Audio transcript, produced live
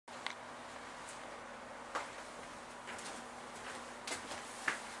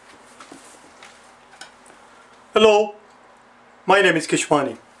Hello, my name is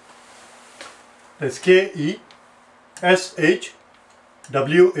Keshwani. That's K-E-S-H-W-A-N-I,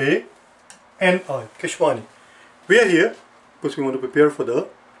 Keshwani. We are here because we want to prepare for the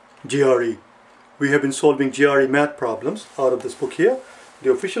GRE. We have been solving GRE math problems out of this book here,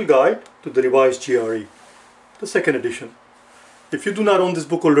 the official guide to the revised GRE, the second edition. If you do not own this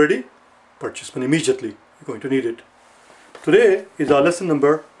book already, purchase one immediately. You're going to need it. Today is our lesson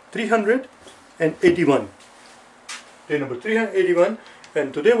number 381. Day number 381,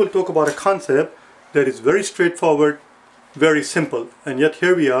 and today we'll talk about a concept that is very straightforward, very simple, and yet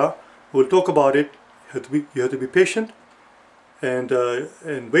here we are. We'll talk about it. You have to be patient and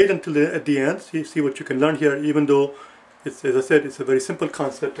wait until at the end. See what you can learn here. Even though it's, as I said, it's a very simple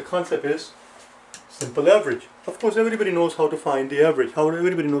concept. The concept is simple average. Of course, everybody knows how to find the average.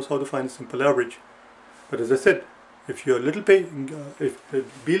 Everybody knows how to find a simple average. But as I said, if you're a little be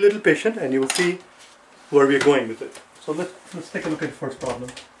a little patient, and you will see where we are going with it. So let's take a look at the first problem.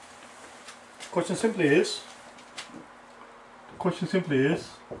 The question simply is,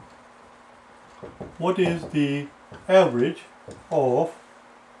 what is the average of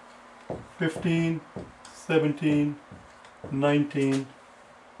 15, 17, 19,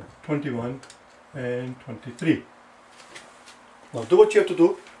 21, and 23? Now do what you have to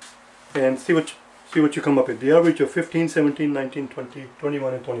do and see what you come up with. The average of 15, 17, 19, 20,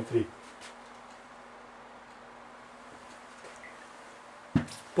 21, and 23.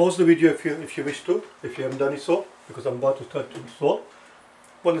 Pause the video if you wish to, if you haven't done it so, because I'm about to start to solve.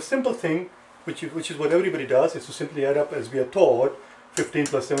 Well, the simple thing, which is what everybody does, is to simply add up as we are taught, 15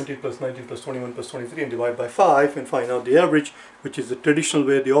 plus 17 plus 19 plus 21 plus 23, and divide by 5 and find out the average, which is the traditional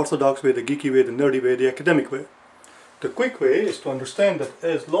way, the orthodox way, the geeky way, the nerdy way, the academic way. The quick way is to understand that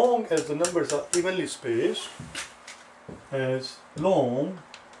as long as the numbers are evenly spaced, as long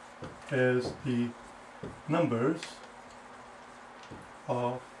as the numbers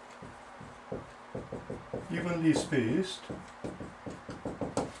are evenly spaced,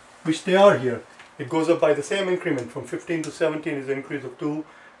 which they are here. It goes up by the same increment. From 15 to 17 is an increase of 2,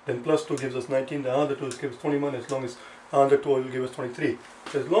 then plus 2 gives us 19, the other 2 gives us 21, as long as another 2 will give us 23.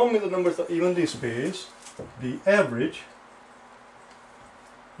 So as long as the numbers are evenly spaced, the average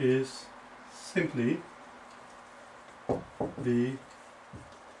is simply the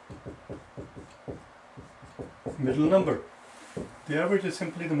middle number. The average is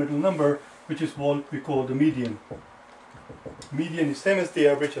simply the middle number, which is what we call the median. Median is same as the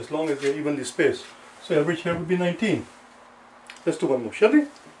average as long as they're evenly spaced. So average here would be 19. Let's do one more, shall we?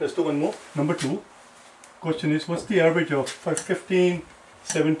 Let's do one more. Number 2. Question is, what's the average of 15,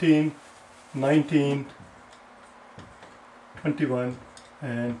 17, 19, 21,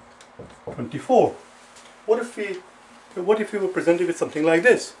 and 24? What if we were presented with something like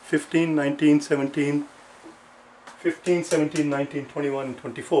this? 15, 19, 17, 15, 17, 19, 21, and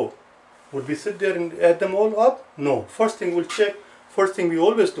 24. Would we sit there and add them all up? No. First thing we'll check, first thing we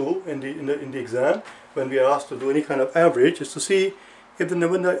always do in the exam when we are asked to do any kind of average is to see if the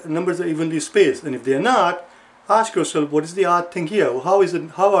numbers are evenly spaced. And if they are not, ask yourself, what is the odd thing here? How is it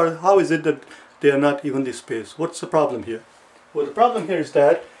that they are not evenly spaced? What's the problem here? Well, the problem here is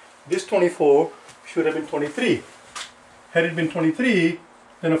that this 24 should have been 23. Had it been 23,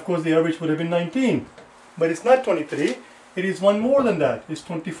 then of course the average would have been 19. But it's not 23, it is one more than that, it's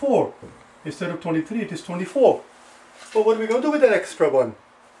 24. Instead of 23, it is 24. So what are we going to do with that extra one?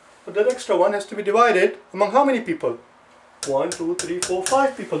 But that extra one has to be divided among how many people? 1, 2, 3, 4,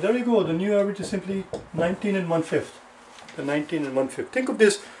 5 people. There you go, the new average is simply 19 and 1/5. The 19 and 1/5. Think of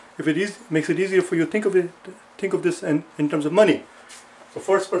this, if it makes it easier for you, think of this in terms of money. So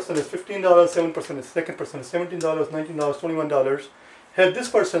first person is $15, second person is $17, $19, $21. Had this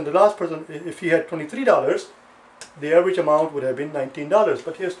person, the last person, if he had $23, the average amount would have been $19.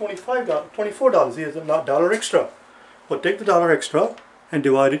 But he has $24. He has a dollar extra. Well, take the dollar extra and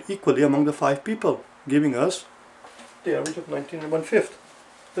divide it equally among the 5 people, giving us the average of 19 and 1/5.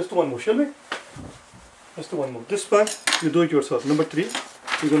 Let's do one more, shall we? Let's do one more. This one, you do it yourself. Number 3,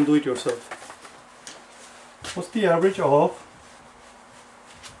 you're going to do it yourself. What's the average of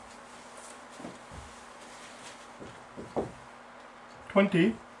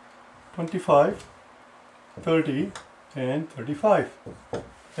 20, 25, 30, and 35.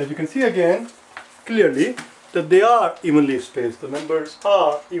 As you can see again, clearly, that they are evenly spaced. The numbers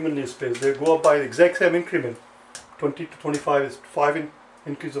are evenly spaced. They go up by the exact same increment. 20 to 25 is 5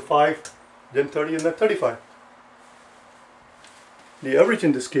 increase of 5, then 30, and then 35. The average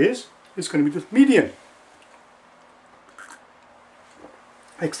in this case is going to be the median.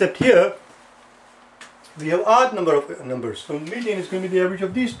 Except here, we have odd number of numbers. So median is going to be the average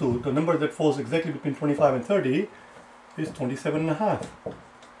of these two. The number that falls exactly between 25 and 30 is 27.5.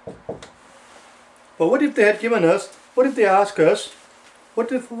 But what if they had given us, what if they ask us,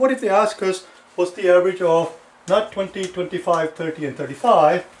 what if they ask us what's the average of not 20, 25, 30 and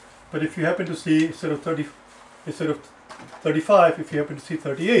 35, but if you happen to see instead of 35, if you happen to see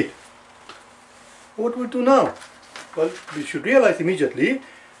 38. What would we do now? Well, we should realize immediately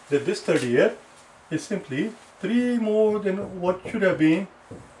that this 38 is simply 3 more than what should have been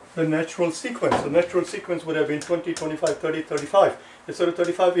the natural sequence. The natural sequence would have been 20, 25, 30, 35. Instead of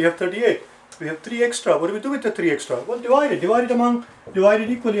 35 we have 38. We have 3 extra. What do we do with the 3 extra? Well, divide it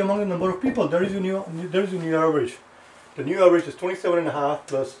equally among the number of people. There is your new average. The new average is 27.5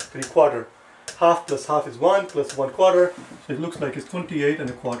 plus 3/4. Half plus half is 1 plus 1/4. So it looks like it's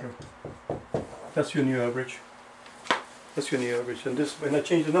 28.25. That's your new average. That's your new average. And this, when I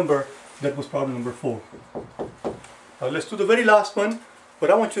change the number, that was problem number 4. Now let's do the very last one.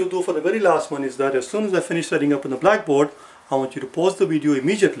 What I want you to do for the very last one is that as soon as I finish setting up on the blackboard, I want you to pause the video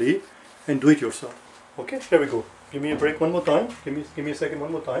immediately and do it yourself. Okay, here we go. Give me a break one more time. Give me a second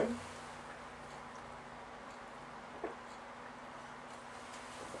one more time.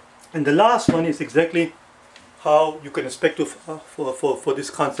 And the last one is exactly how you can expect to for this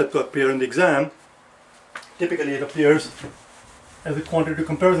concept to appear in the exam. Typically it appears as a quantitative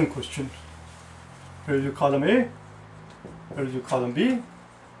comparison question. Here is your column A, here is your column B,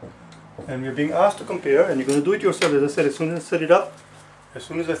 and you're being asked to compare, and you're going to do it yourself. As I said, as soon as I set it up, as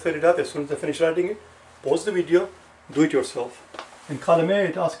soon as I finish writing it, pause the video, do it yourself. In column A,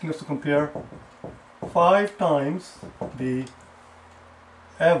 it's asking us to compare 5 times the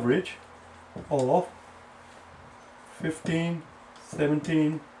average of 15,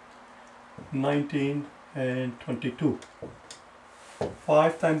 17, 19, and 22.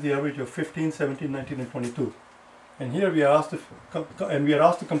 5 times the average of 15, 17, 19, and 22. And here we are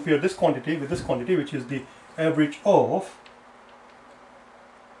asked to compare this quantity with this quantity, which is the average of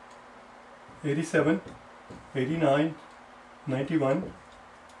 87, 89, 91,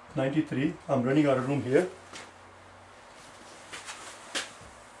 93. I'm running out of room here.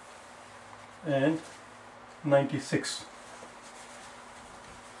 And 96.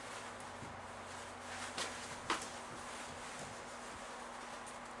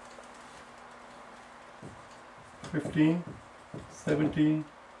 (15, 17,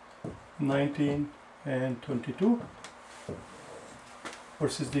 19, and 22)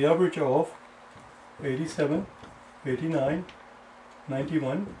 versus the average of 87, 89,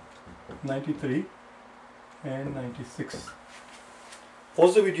 91, 93, and 96.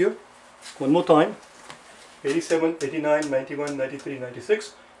 Pause the video one more time. 87, 89, 91, 93,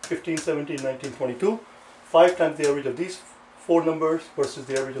 96, 15, 17, 19, 22. 5 times the average of these 4 numbers versus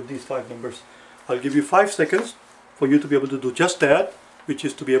the average of these 5 numbers. I'll give you 5 seconds for you to be able to do just that, which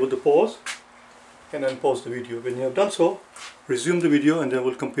is to be able to pause and unpause the video. When you have done so, resume the video, and then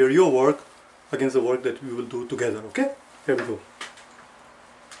we'll compare your work against the work that we will do together. Okay? Here we go.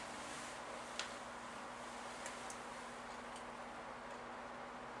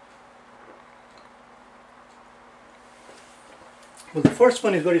 Well, the first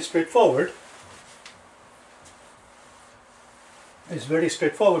one is very straightforward. It's very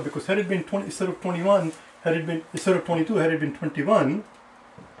straightforward because had it been 20 instead of 21, had it been instead of 22, had it been 21,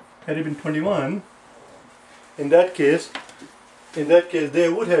 in that case they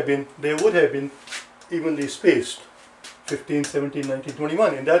would have been evenly spaced. 15, 17, 19,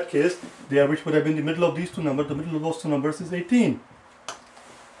 21. In that case, the average would have been the middle of these two numbers. The middle of those two numbers is 18.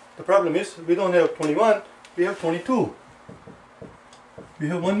 The problem is we don't have 21, we have 22. We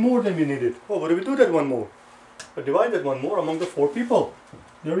have one more than we needed. Oh, what do we do that one more? But divide that one more among the 4 people.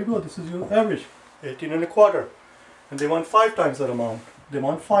 There we go. This is your average, 18.25. And they want 5 times that amount. They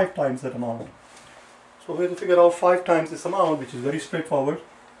want 5 times that amount. So we have to figure out 5 times this amount, which is very straightforward.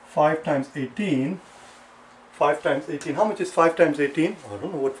 5 times 18. 5 times 18. How much is 5 times 18? I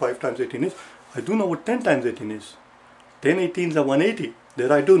don't know what 5 times 18 is. I do know what 10 times 18 is. 10 18s are 180.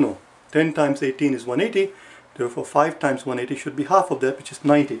 That I do know. 10 times 18 is 180. Therefore 5 times 180 should be half of that, which is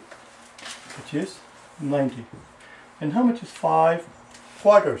 90. Which is 90. And how much is 5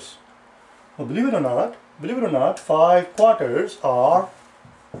 quarters? Well, believe it or not, 5 quarters are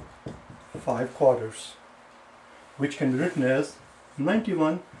 5 quarters, which can be written as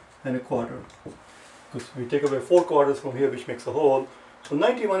 91.25. Because we take away 4 quarters from here, which makes a whole. So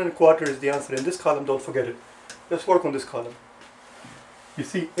 91.25 is the answer in this column. Don't forget it. Let's work on this column. You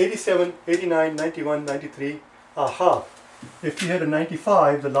see 87, 89, 91, 93 are half. If we had a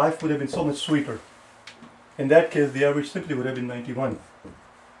 95, the life would have been so much sweeter. In that case, the average simply would have been 91.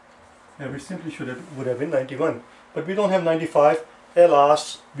 and we simply would have been 91. But we don't have 95,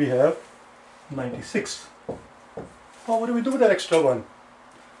 alas, we have 96. Well, what do we do with that extra one?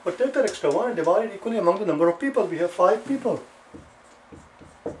 Well, take that extra one and divide it equally among the number of people. We have 5 people.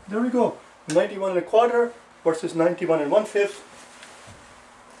 There we go. 91 1/4 versus 91 1/5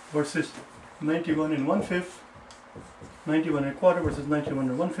 versus 91 1/5. 91 1/4 versus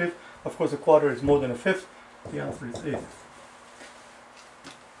 91 1/5. Of course, a quarter is more than a fifth. The answer is 8.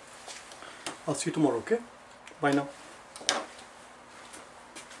 I'll see you tomorrow, okay? Bye now.